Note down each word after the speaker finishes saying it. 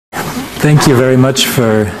Thank you very much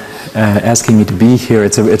for asking me to be here.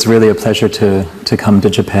 It's really a pleasure to come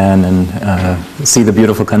to Japan and see the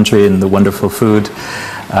beautiful country and the wonderful food.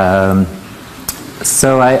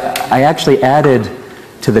 So I actually added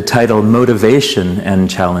to the title motivation and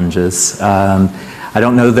challenges. I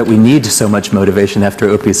don't know that we need so much motivation after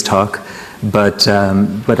Upi's talk, but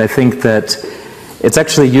I think that it's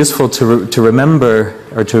actually useful to remember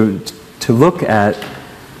or to look at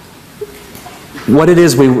what it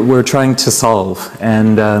is we're trying to solve.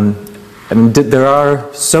 And I mean, there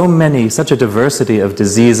are such a diversity of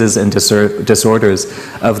diseases and disorders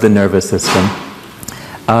of the nervous system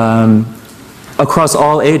across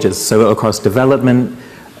all ages, so across development,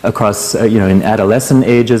 across, in adolescent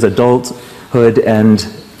ages, adulthood,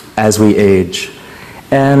 and as we age.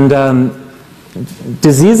 And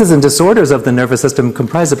diseases and disorders of the nervous system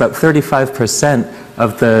comprise about 35%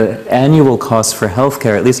 of the annual costs for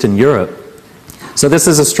healthcare, at least in Europe. So this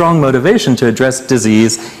is a strong motivation to address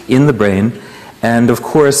disease in the brain, and of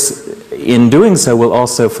course, in doing so, will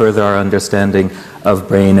also further our understanding of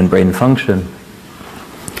brain and brain function.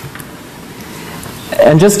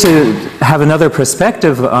 And just to have another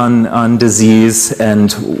perspective on disease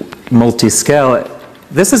and multi-scale,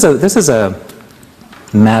 this is a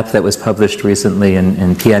map that was published recently in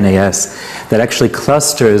PNAS that actually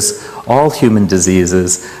clusters all human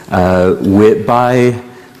diseases by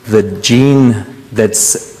the gene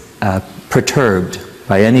that's perturbed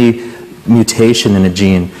by any mutation in a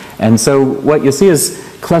gene. And so what you see is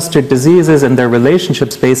clustered diseases and their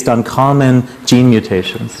relationships based on common gene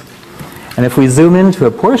mutations. And if we zoom into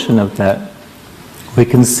a portion of that, we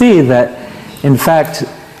can see that, in fact,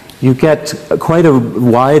 you get quite a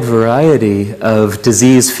wide variety of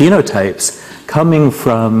disease phenotypes coming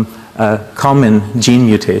from common gene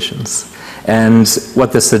mutations. And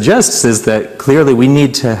what this suggests is that clearly we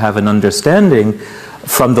need to have an understanding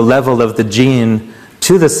from the level of the gene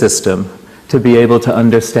to the system to be able to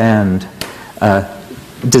understand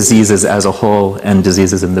diseases as a whole and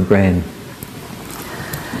diseases in the brain.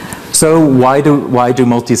 So why do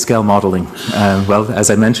multi-scale modeling? Well, as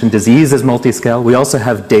I mentioned, disease is multi-scale. We also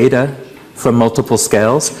have data from multiple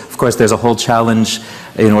scales. Of course, there's a whole challenge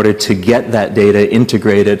in order to get that data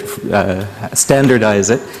integrated, standardize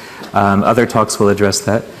it. Other talks will address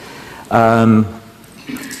that.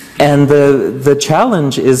 And the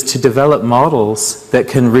challenge is to develop models that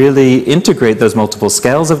can really integrate those multiple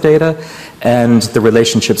scales of data and the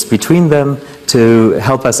relationships between them to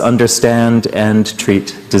help us understand and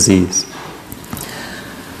treat disease.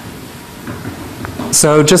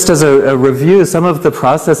 So just as a review, some of the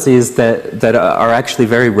processes that are actually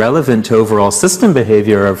very relevant to overall system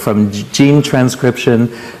behavior are from gene transcription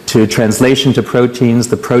to translation to proteins,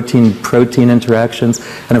 the protein-protein interactions,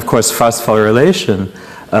 and of course phosphorylation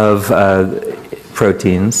of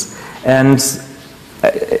proteins. And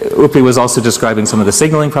Upi was also describing some of the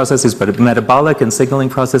signaling processes, but metabolic and signaling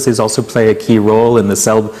processes also play a key role in the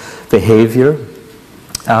cell behavior.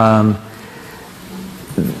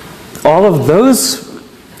 All of those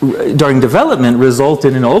during development result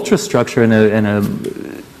in an ultrastructure and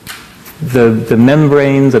the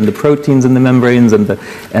membranes and the proteins in the membranes and the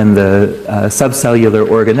subcellular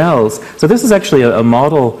organelles. So this is actually a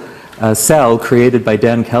model cell created by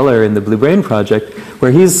Dan Keller in the Blue Brain Project,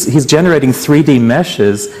 where he's generating 3D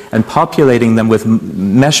meshes and populating them with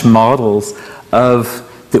mesh models of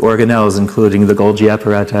the organelles, including the Golgi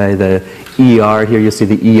apparati, the ER. Here you see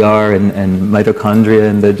the ER and mitochondria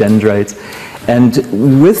and the dendrites. And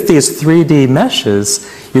with these 3D meshes,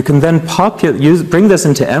 you can then bring this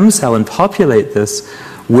into M cell and populate this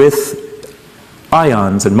with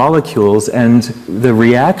ions and molecules and the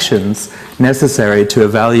reactions necessary to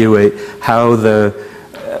evaluate how the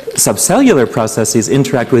subcellular processes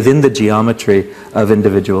interact within the geometry of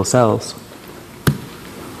individual cells.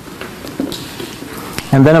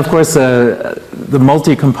 And then, of course, the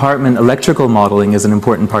multi-compartment electrical modeling is an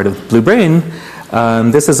important part of Blue Brain.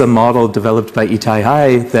 This is a model developed by Itai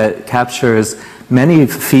Hai that captures many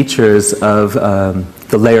features of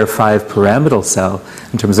the layer 5 pyramidal cell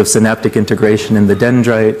in terms of synaptic integration in the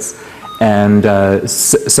dendrites and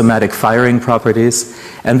somatic firing properties.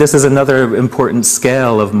 And this is another important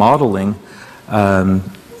scale of modeling and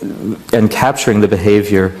capturing the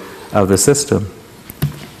behavior of the system.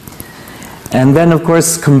 And then, of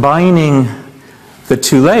course, combining the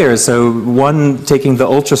two layers, so one taking the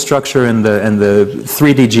ultrastructure and the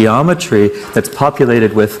 3D geometry that's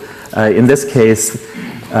populated with, in this case,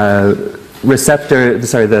 the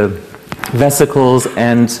vesicles,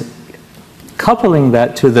 and coupling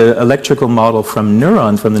that to the electrical model from the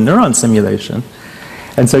neuron simulation.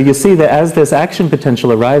 And so you see that as this action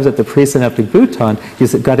potential arrives at the presynaptic bouton,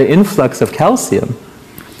 you've got an influx of calcium,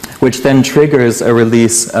 which then triggers a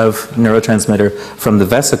release of neurotransmitter from the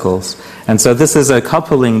vesicles. And so this is a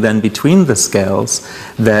coupling then between the scales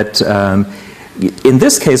that, in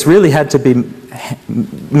this case, really had to be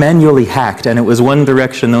manually hacked, and it was one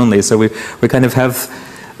direction only. So we kind of have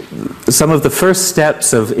some of the first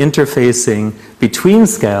steps of interfacing between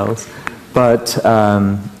scales, but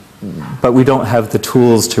we don't have the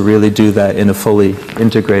tools to really do that in a fully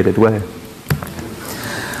integrated way.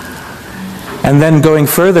 And then going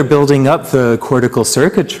further, building up the cortical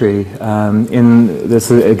circuitry.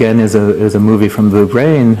 This again is a movie from Blue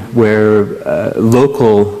Brain, where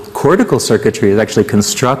local cortical circuitry is actually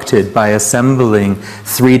constructed by assembling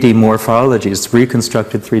 3D morphologies,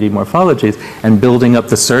 reconstructed 3D morphologies, and building up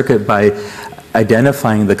the circuit by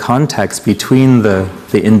identifying the contacts between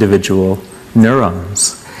the individual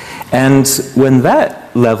neurons. And when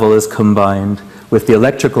that level is combined with the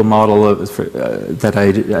electrical model that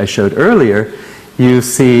I showed earlier, you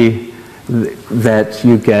see that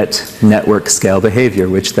you get network scale behavior,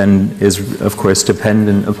 which then is, of course,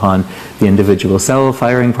 dependent upon the individual cell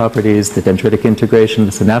firing properties, the dendritic integration,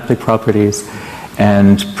 the synaptic properties,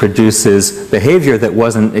 and produces behavior that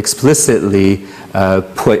wasn't explicitly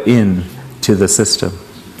put in to the system.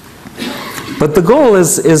 But the goal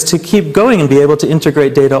is to keep going and be able to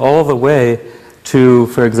integrate data all the way to,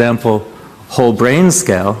 for example, whole brain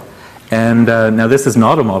scale. And now this is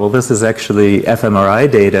not a model, this is actually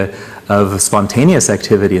fMRI data of spontaneous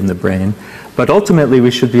activity in the brain. But ultimately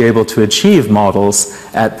we should be able to achieve models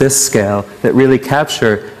at this scale that really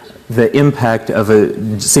capture the impact of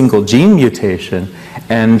a single gene mutation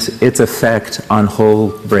and its effect on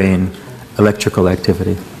whole brain electrical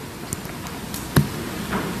activity.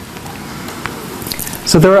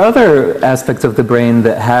 So there are other aspects of the brain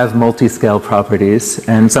that have multi-scale properties,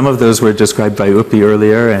 and some of those were described by Upi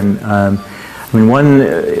earlier. And I mean,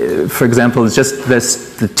 one, for example, is just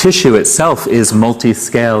this: the tissue itself is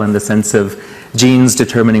multi-scale in the sense of genes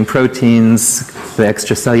determining proteins, the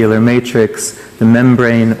extracellular matrix, the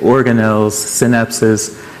membrane, organelles,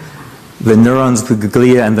 synapses, the neurons, the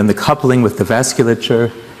glia, and then the coupling with the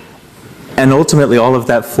vasculature. And ultimately, all of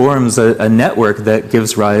that forms a network that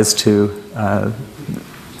gives rise to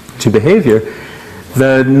behavior.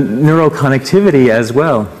 The neural connectivity as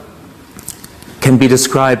well can be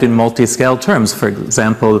described in multi-scale terms. For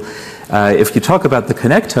example, if you talk about the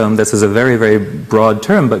connectome, this is a very, very broad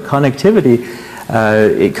term, but connectivity,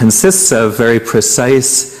 it consists of very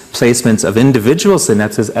precise placements of individual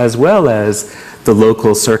synapses as well as the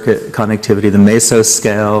local circuit connectivity, the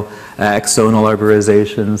mesoscale, axonal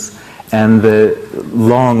arborizations, and the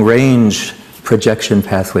long-range projection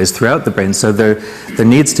pathways throughout the brain. So there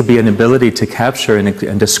needs to be an ability to capture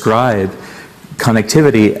and describe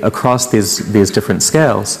connectivity across these different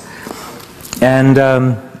scales. And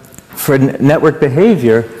for network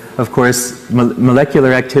behavior, of course,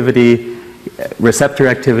 molecular activity, receptor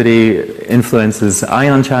activity influences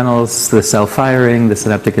ion channels, the cell firing, the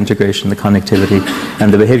synaptic integration, the connectivity,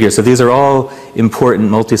 and the behavior. So these are all important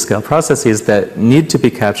multi-scale processes that need to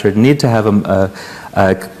be captured, need to have a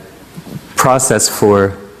process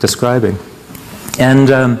for describing. And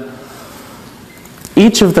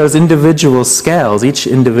each of those individual scales, each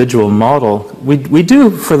individual model, we do,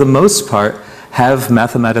 for the most part, have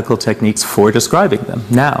mathematical techniques for describing them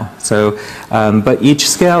now. So, but each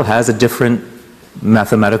scale has a different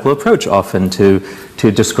mathematical approach often to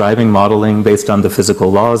describing modeling based on the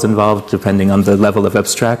physical laws involved, depending on the level of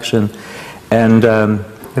abstraction. And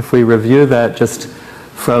if we review that just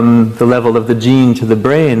from the level of the gene to the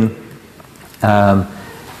brain,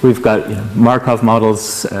 we've got Markov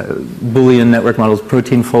models, Boolean network models,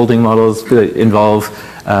 protein folding models that involve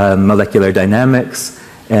molecular dynamics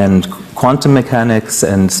and quantum mechanics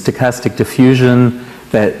and stochastic diffusion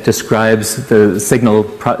that describes the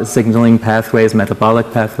signaling pathways,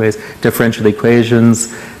 metabolic pathways, differential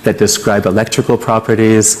equations that describe electrical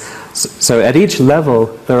properties. So at each level,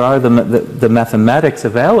 there are the mathematics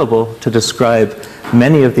available to describe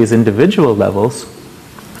many of these individual levels,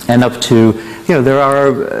 and up to, there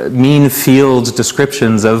are mean field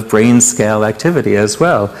descriptions of brain scale activity as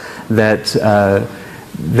well that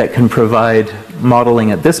can provide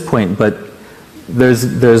modeling at this point, but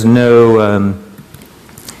there's no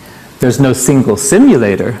single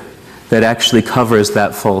simulator that actually covers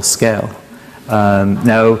that full scale.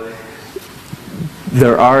 Now,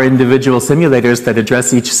 there are individual simulators that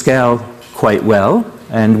address each scale quite well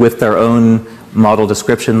and with their own model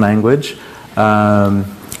description language.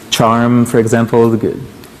 CHARM, for example,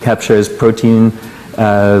 captures protein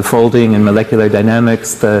folding and molecular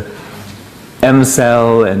dynamics. The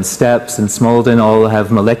M-cell and STEPS and Smolden all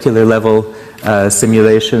have molecular level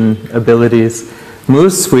simulation abilities.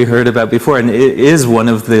 Moose we heard about before, and it is one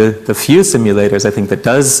of the few simulators, I think, that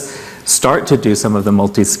does start to do some of the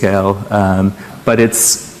multi-scale, but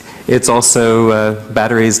it's also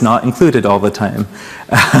batteries not included all the time.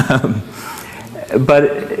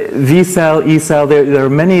 But V-cell, E-cell, there are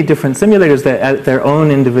many different simulators that at their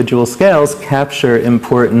own individual scales capture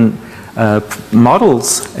important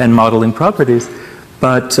models and modeling properties,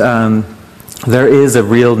 but there is a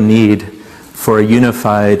real need for a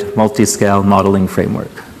unified multi-scale modeling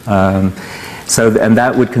framework. And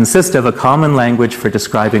that would consist of a common language for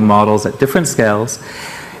describing models at different scales,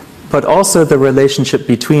 but also the relationship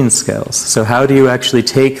between scales. So how do you actually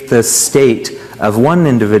take the state of one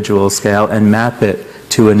individual scale and map it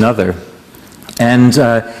to another? And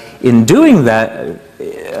in doing that,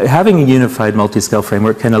 having a unified multi-scale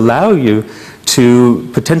framework can allow you to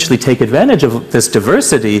potentially take advantage of this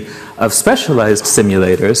diversity of specialized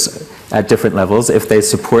simulators at different levels if they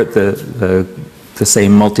support the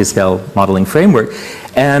same multi-scale modeling framework,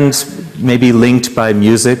 and maybe linked by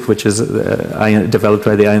music, which is developed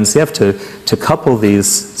by the INCF to couple these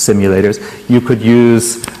simulators. You could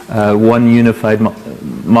use one unified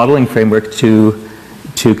modeling framework to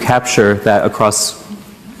capture that across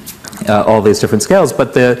all these different scales,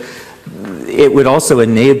 but it would also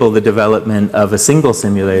enable the development of a single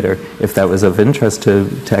simulator, if that was of interest, to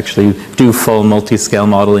actually do full multi-scale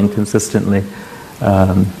modeling consistently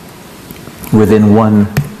within one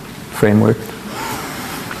framework.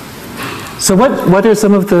 So what are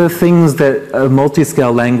some of the things that a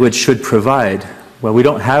multi-scale language should provide? Well, we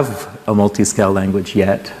don't have a multi-scale language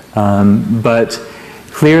yet, but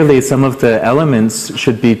clearly some of the elements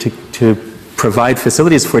should be to provide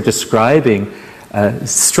facilities for describing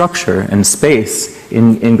structure and space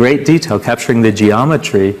in great detail, capturing the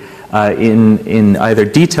geometry in either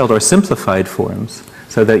detailed or simplified forms,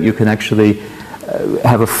 so that you can actually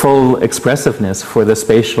have a full expressiveness for the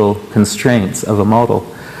spatial constraints of a model.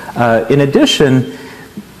 In addition,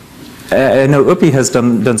 I know UPI has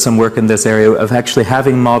done some work in this area of actually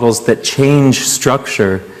having models that change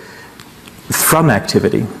structure from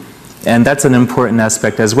activity. And that's an important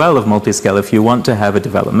aspect as well of multi-scale. If you want to have a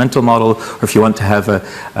developmental model, or if you want to have a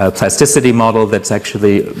plasticity model that's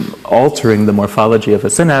actually altering the morphology of a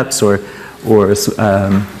synapse or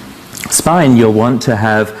spine, you'll want to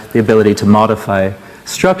have the ability to modify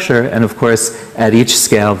structure. And of course, at each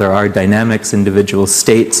scale, there are dynamics, individual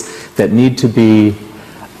states that need to be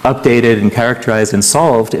updated and characterized and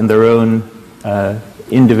solved in their own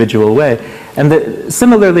individual way. And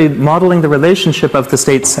similarly, modeling the relationship of the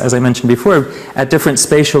states, as I mentioned before, at different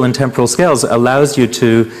spatial and temporal scales allows you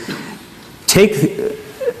to take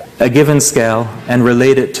a given scale and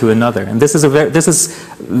relate it to another. And this is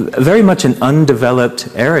very much an undeveloped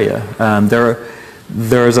area. There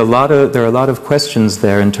are a lot of questions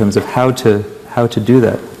there in terms of how to do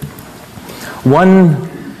that. One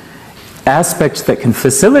aspect that can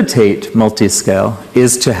facilitate multi-scale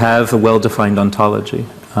is to have a well-defined ontology.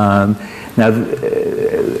 Now,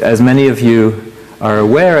 as many of you are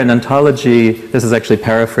aware, an ontology, this is actually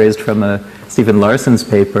paraphrased from Stephen Larson's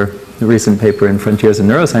paper, a recent paper in Frontiers in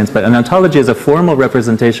Neuroscience, but an ontology is a formal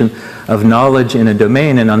representation of knowledge in a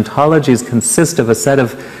domain, and ontologies consist of a set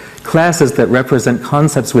of classes that represent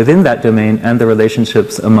concepts within that domain and the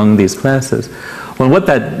relationships among these classes. Well, what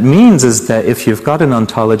that means is that if you've got an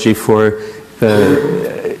ontology to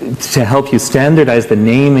help you standardize the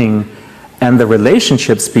naming and the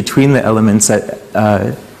relationships between the elements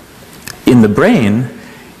in the brain,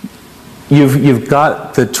 you've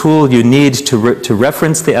got the tool you need to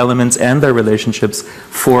reference the elements and their relationships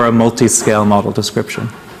for a multi-scale model description.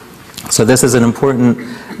 So this is an important,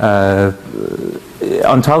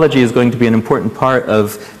 ontology is going to be an important part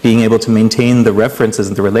of being able to maintain the references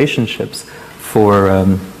and the relationships for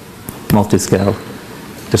multi-scale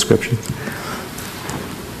descriptions.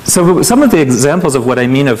 So some of the examples of what I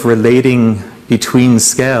mean of relating between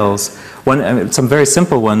scales, some very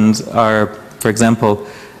simple ones are, for example,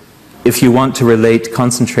 if you want to relate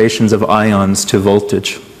concentrations of ions to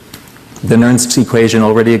voltage, the Nernst equation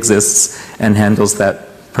already exists and handles that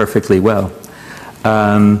perfectly well.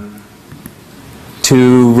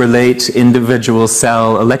 To relate individual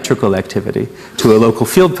cell electrical activity to a local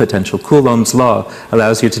field potential, Coulomb's law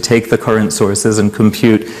allows you to take the current sources and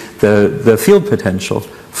compute the field potential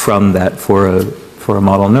from that for a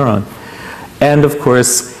model neuron. And of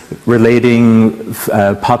course, relating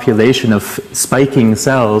population of spiking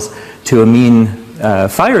cells to a mean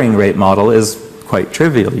firing rate model is quite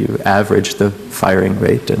trivial. You average the firing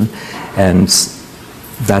rate, and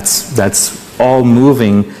that's all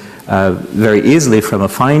moving very easily from a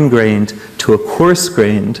fine-grained to a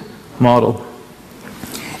coarse-grained model.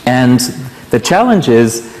 And the challenge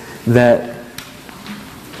is that,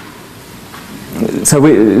 so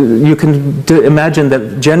you can imagine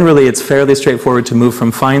that generally it's fairly straightforward to move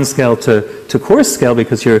from fine scale to coarse scale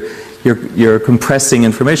because you're compressing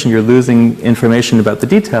information, you're losing information about the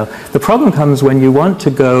detail. The problem comes when you want to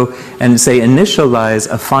go and, say, initialize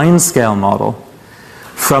a fine scale model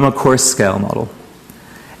from a coarse scale model.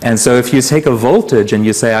 And so if you take a voltage and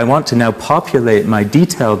you say, I want to now populate my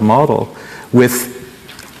detailed model with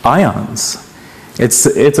ions, it's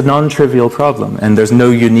a non-trivial problem, and there's no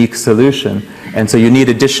unique solution. And so you need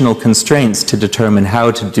additional constraints to determine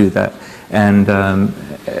how to do that. And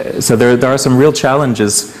so there are some real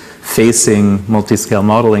challenges facing multi-scale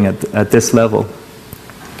modeling at this level.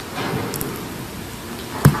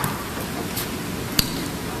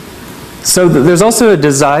 So there's also a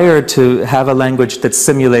desire to have a language that's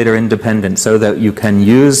simulator independent so that you can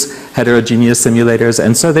use heterogeneous simulators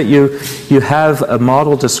and so that you have a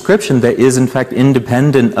model description that is in fact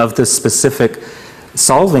independent of the specific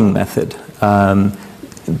solving method.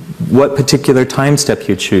 What particular time step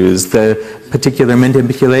you choose, the particular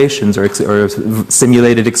manipulations or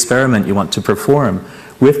simulated experiment you want to perform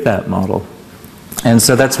with that model. And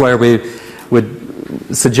so that's why we would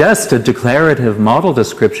suggest a declarative model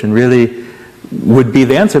description really would be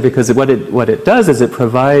the answer, because what it does is it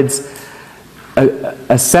provides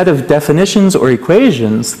a set of definitions or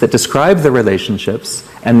equations that describe the relationships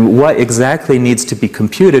and what exactly needs to be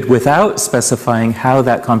computed without specifying how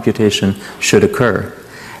that computation should occur.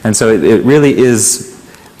 And so it really is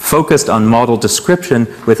focused on model description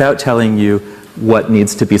without telling you what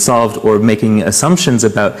needs to be solved or making assumptions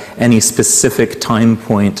about any specific time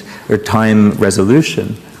point or time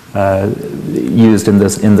resolution used in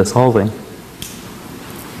the solving.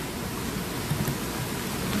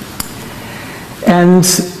 And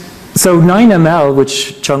so 9ML,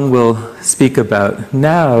 which Chung will speak about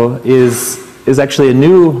now, is actually a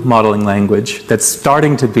new modeling language that's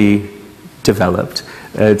starting to be developed.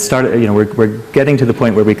 We're getting to the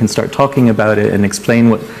point where we can start talking about it and explain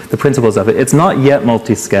what the principles of it. It's not yet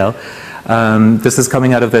multi-scale. This is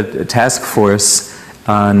coming out of the task force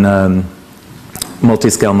on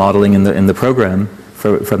multi-scale modeling in the program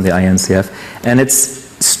from the INCF, and it's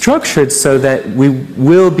structured so that we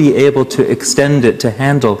will be able to extend it to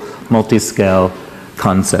handle multi-scale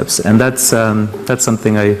concepts, and that's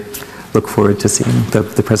something I look forward to seeing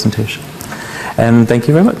the presentation. And thank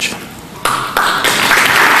you very much.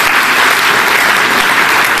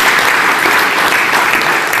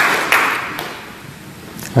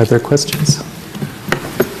 Are there questions?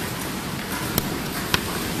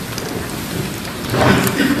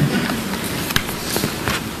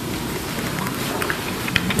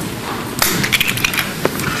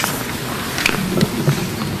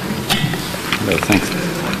 Hello, thanks.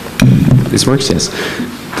 This works, yes.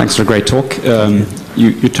 Thanks for a great talk.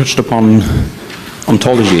 You touched upon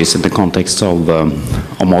ontologies in the context of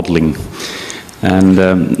modeling. And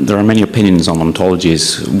there are many opinions on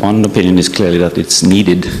ontologies. One opinion is clearly that it's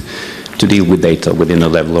needed to deal with data within a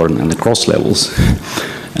level and across levels.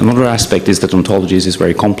 Another aspect is that ontologies is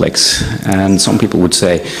very complex, and some people would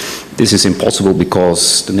say this is impossible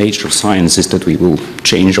because the nature of science is that we will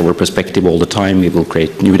change our perspective all the time, we will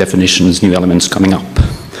create new definitions, new elements coming up.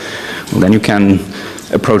 Well, then you can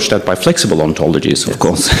approach that by flexible ontologies, of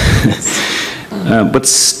course. But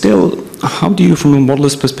still, how do you, from a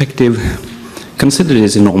modeler's perspective, consider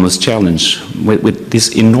this enormous challenge with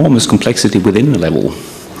this enormous complexity within the level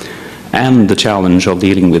and the challenge of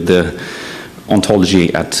dealing with the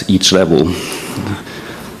ontology at each level?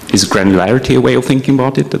 Is granularity a way of thinking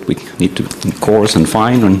about it, that we need to coarse and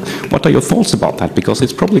fine? And what are your thoughts about that? Because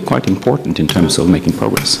it's probably quite important in terms of making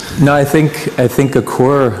progress. No, I think a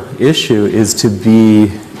core issue is to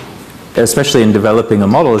be, especially in developing a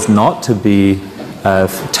model, is not to be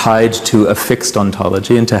tied to a fixed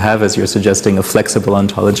ontology, and to have, as you're suggesting, a flexible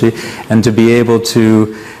ontology, and to be able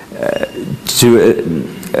to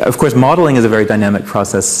of course, modeling is a very dynamic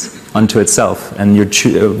process unto itself, and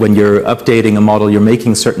when you're updating a model, you're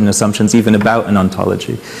making certain assumptions even about an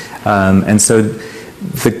ontology. And so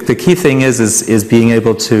the key thing is being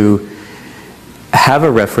able to have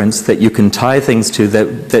a reference that you can tie things to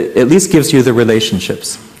that at least gives you the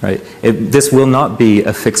relationships, right? This will not be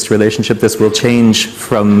a fixed relationship. This will change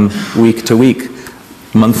from week to week,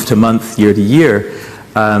 month to month, year to year.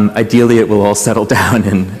 Ideally, it will all settle down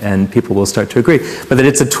and people will start to agree. But that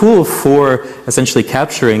it's a tool for essentially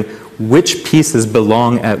capturing which pieces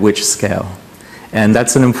belong at which scale. And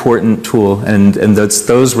that's an important tool, and that's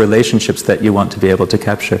those relationships that you want to be able to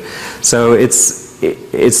capture. So it's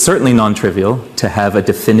it's certainly non-trivial to have a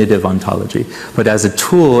definitive ontology, but as a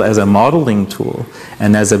tool, as a modeling tool,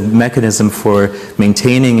 and as a mechanism for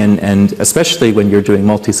maintaining and especially when you're doing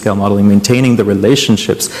multi-scale modeling, maintaining the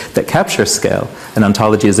relationships that capture scale, an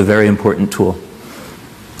ontology is a very important tool.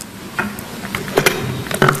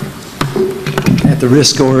 At the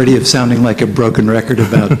risk already of sounding like a broken record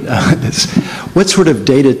about this, what sort of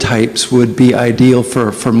data types would be ideal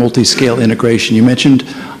for multi-scale integration? You mentioned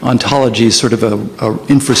ontology is sort of a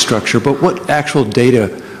infrastructure, but what actual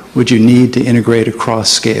data would you need to integrate across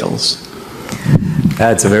scales?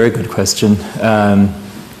 That's a very good question. I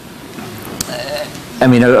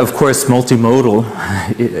mean, of course, multimodal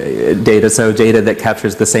data, so data that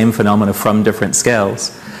captures the same phenomena from different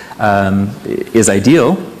scales, is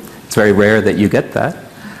ideal. It's very rare that you get that.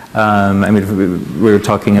 I mean, we were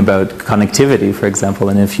talking about connectivity, for example,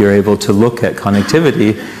 and if you're able to look at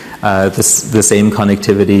connectivity, the same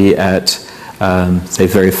connectivity at, say,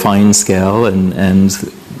 very fine scale and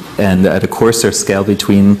at a coarser scale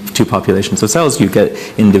between two populations of cells, you get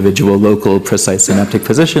individual local precise synaptic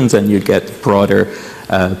positions, and you get broader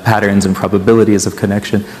patterns and probabilities of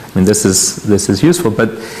connection. I mean, this is useful, but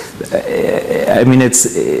I mean,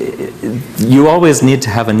 you always need to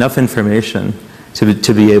have enough information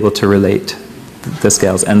to be able to relate the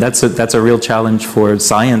scales, and that's a real challenge for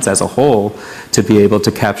science as a whole to be able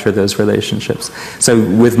to capture those relationships. So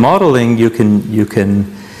with modeling, you can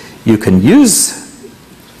use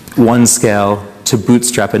one scale to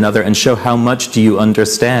bootstrap another and show how much do you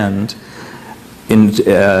understand in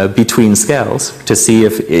between scales to see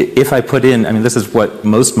if I put in, I mean, this is what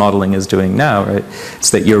most modeling is doing now, right? It's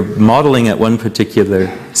that you're modeling at one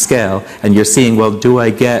particular scale and you're seeing, well, do I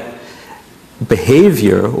get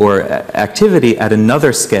behavior or activity at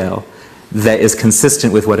another scale that is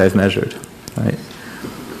consistent with what I've measured, right?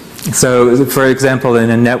 So, for example, in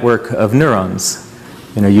a network of neurons,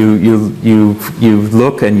 you know, you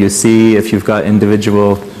look and you see if you've got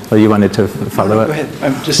individual. Oh, you wanted to follow up? Go ahead.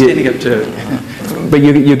 I'm just standing up to. But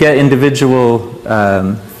you get individual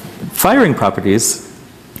firing properties,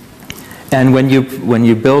 and when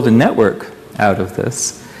you build a network out of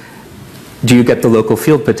this, do you get the local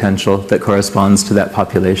field potential that corresponds to that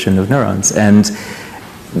population of neurons? And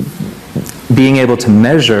being able to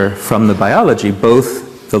measure from the biology both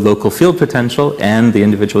the local field potential and the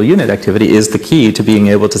individual unit activity is the key to being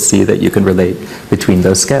able to see that you can relate between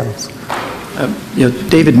those scales. You know,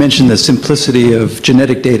 David mentioned the simplicity of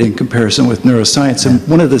genetic data in comparison with neuroscience, and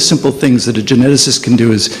one of the simple things that a geneticist can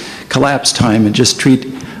do is collapse time and just treat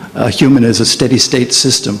a human as a steady state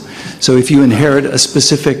system. So if you inherit a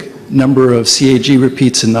specific number of CAG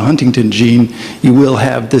repeats in the Huntington gene, you will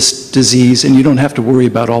have this disease, and you don't have to worry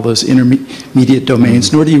about all those intermediate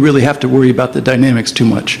domains, nor do you really have to worry about the dynamics too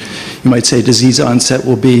much. You might say disease onset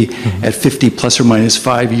will be at 50 plus or minus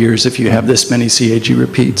 5 years if you have this many CAG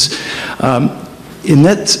repeats. And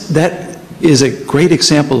that is a great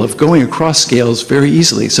example of going across scales very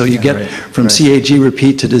easily. So you get from CAG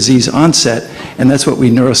repeat to disease onset, and that's what we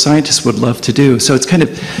neuroscientists would love to do. So it's kind of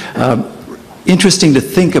interesting to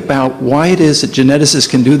think about why it is that geneticists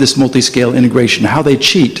can do this multi-scale integration, how they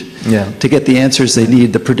cheat to get the answers they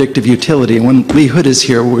need, the predictive utility. And when Lee Hood is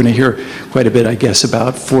here, we're going to hear quite a bit, I guess,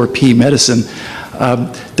 about 4P medicine.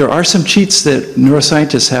 There are some cheats that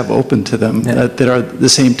neuroscientists have open to them that are the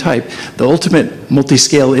same type. The ultimate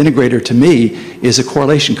multi-scale integrator to me is a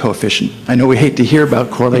correlation coefficient. I know we hate to hear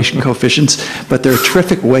about correlation coefficients, but they're a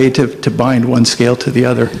terrific way to bind one scale to the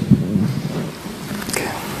other.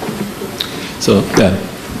 So, Sean,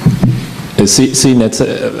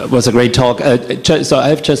 that was a great talk. So I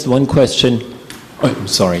have just one question. Oh, I'm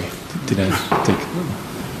sorry. Did I take?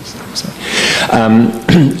 Sorry.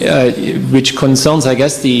 Which concerns, I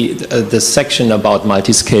guess, the section about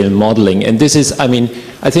multi-scale modeling. And this is, I mean,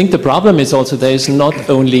 I think the problem is also there is not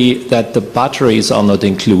only that the batteries are not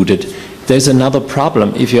included. There's another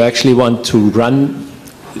problem if you actually want to run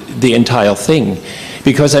the entire thing.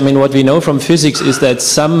 Because, I mean, what we know from physics is that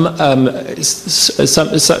some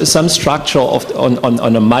structure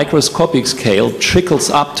on a microscopic scale trickles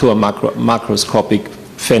up to a macroscopic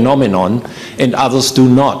phenomenon, and others do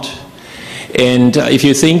not. And if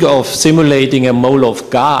you think of simulating a mole of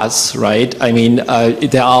gas, right, I mean,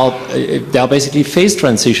 there are basically phase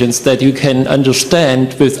transitions that you can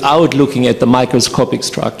understand without looking at the microscopic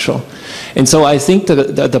structure. And so I think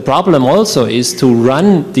the problem also is to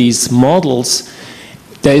run these models.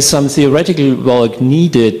 There is some theoretical work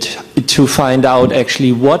needed to find out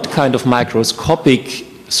actually what kind of microscopic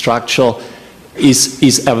structure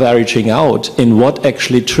is averaging out and what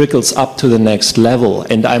actually trickles up to the next level.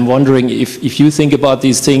 And I'm wondering if you think about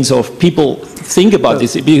these things, or if people think about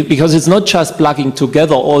this, because it's not just plugging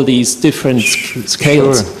together all these different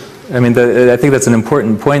scales. Sure. I mean, I think that's an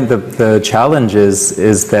important point. The challenge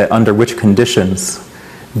is that under which conditions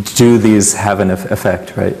do these have an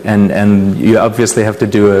effect, right? And you obviously have to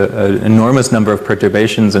do an enormous number of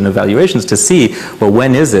perturbations and evaluations to see, well,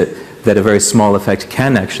 when is it that a very small effect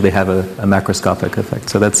can actually have a macroscopic effect.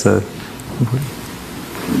 So that's a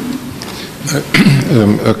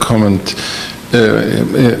comment.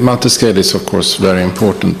 Multiscale is of course very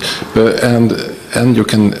important, and you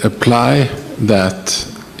can apply that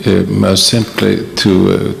most simply at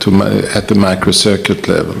the microcircuit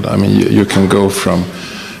level. I mean, you can go from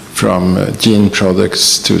gene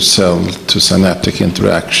products to cell to synaptic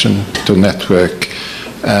interaction to network.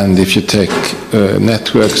 And if you take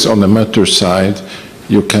networks on the motor side,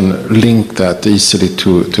 you can link that easily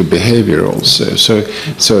to behavior also.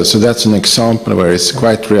 So that's an example where it's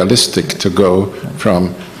quite realistic to go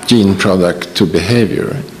from gene product to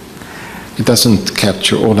behavior. It doesn't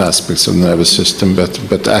capture all aspects of the nervous system,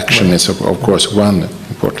 but action is of course one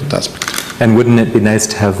important aspect. And wouldn't it be nice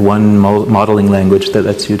to have one modeling language that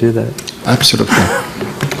lets you do that? Absolutely.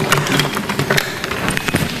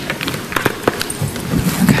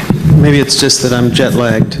 Maybe it's just that I'm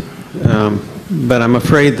jet-lagged, but I'm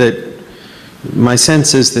afraid that my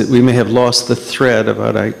sense is that we may have lost the thread of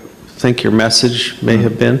what I think your message may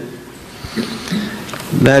have been.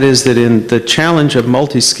 That is that in the challenge of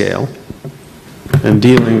multiscale and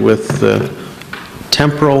dealing with the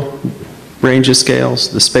temporal range of scales,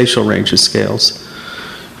 the spatial range of scales,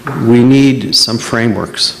 we need some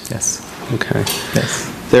frameworks. Yes. Okay. Yes.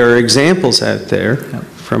 There are examples out there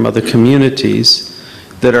from other communities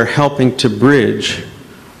that are helping to bridge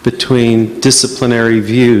between disciplinary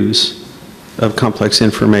views of complex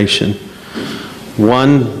information.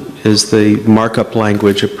 One is the markup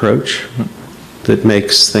language approach that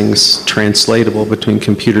makes things translatable between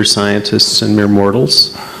computer scientists and mere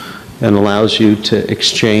mortals and allows you to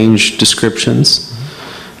exchange descriptions.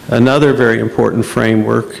 Another very important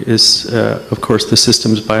framework is, of course, the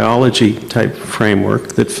systems biology type framework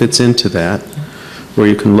that fits into that, where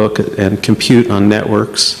you can look at and compute on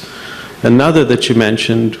networks. Another that you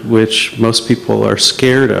mentioned, which most people are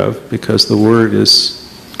scared of because the word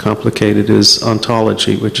is complicated, is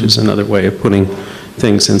ontology, which is another way of putting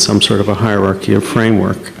things in some sort of a hierarchy or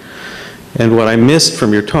framework. And what I missed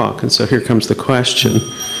from your talk, and so here comes the question,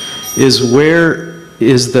 is where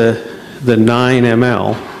is the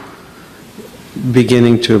 9ML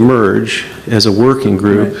beginning to emerge as a working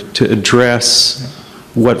group to address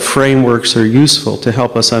what frameworks are useful to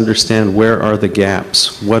help us understand where are the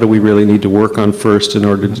gaps? What do we really need to work on first in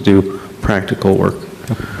order to do practical work?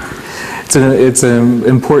 It's an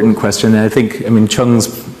important question, and I think, I mean, Chung's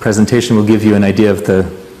presentation will give you an idea of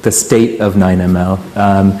the state of 9ML.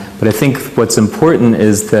 But I think what's important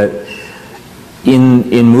is that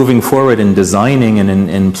in moving forward in designing and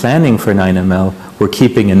in planning for 9ML, we're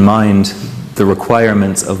keeping in mind the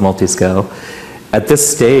requirements of multiscale. At this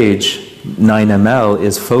stage, 9ML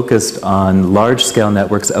is focused on large-scale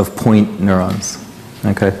networks of point neurons.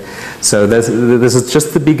 Okay, so this is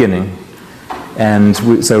just the beginning, and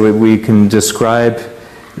so we can describe,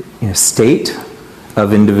 state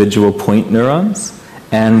of individual point neurons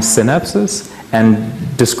and synapses,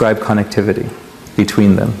 and describe connectivity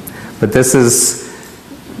between them. But this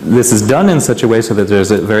is done in such a way so that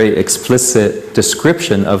there's a very explicit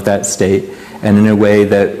description of that state, and in a way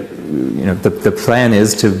that the plan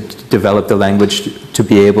is to develop the language to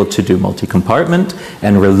be able to do multi-compartment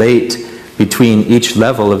and relate between each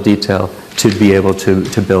level of detail to be able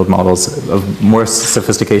to build models of more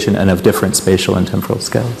sophistication and of different spatial and temporal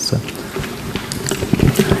scales. So.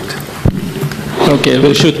 Okay,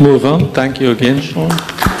 we should move on. Thank you again, Sean.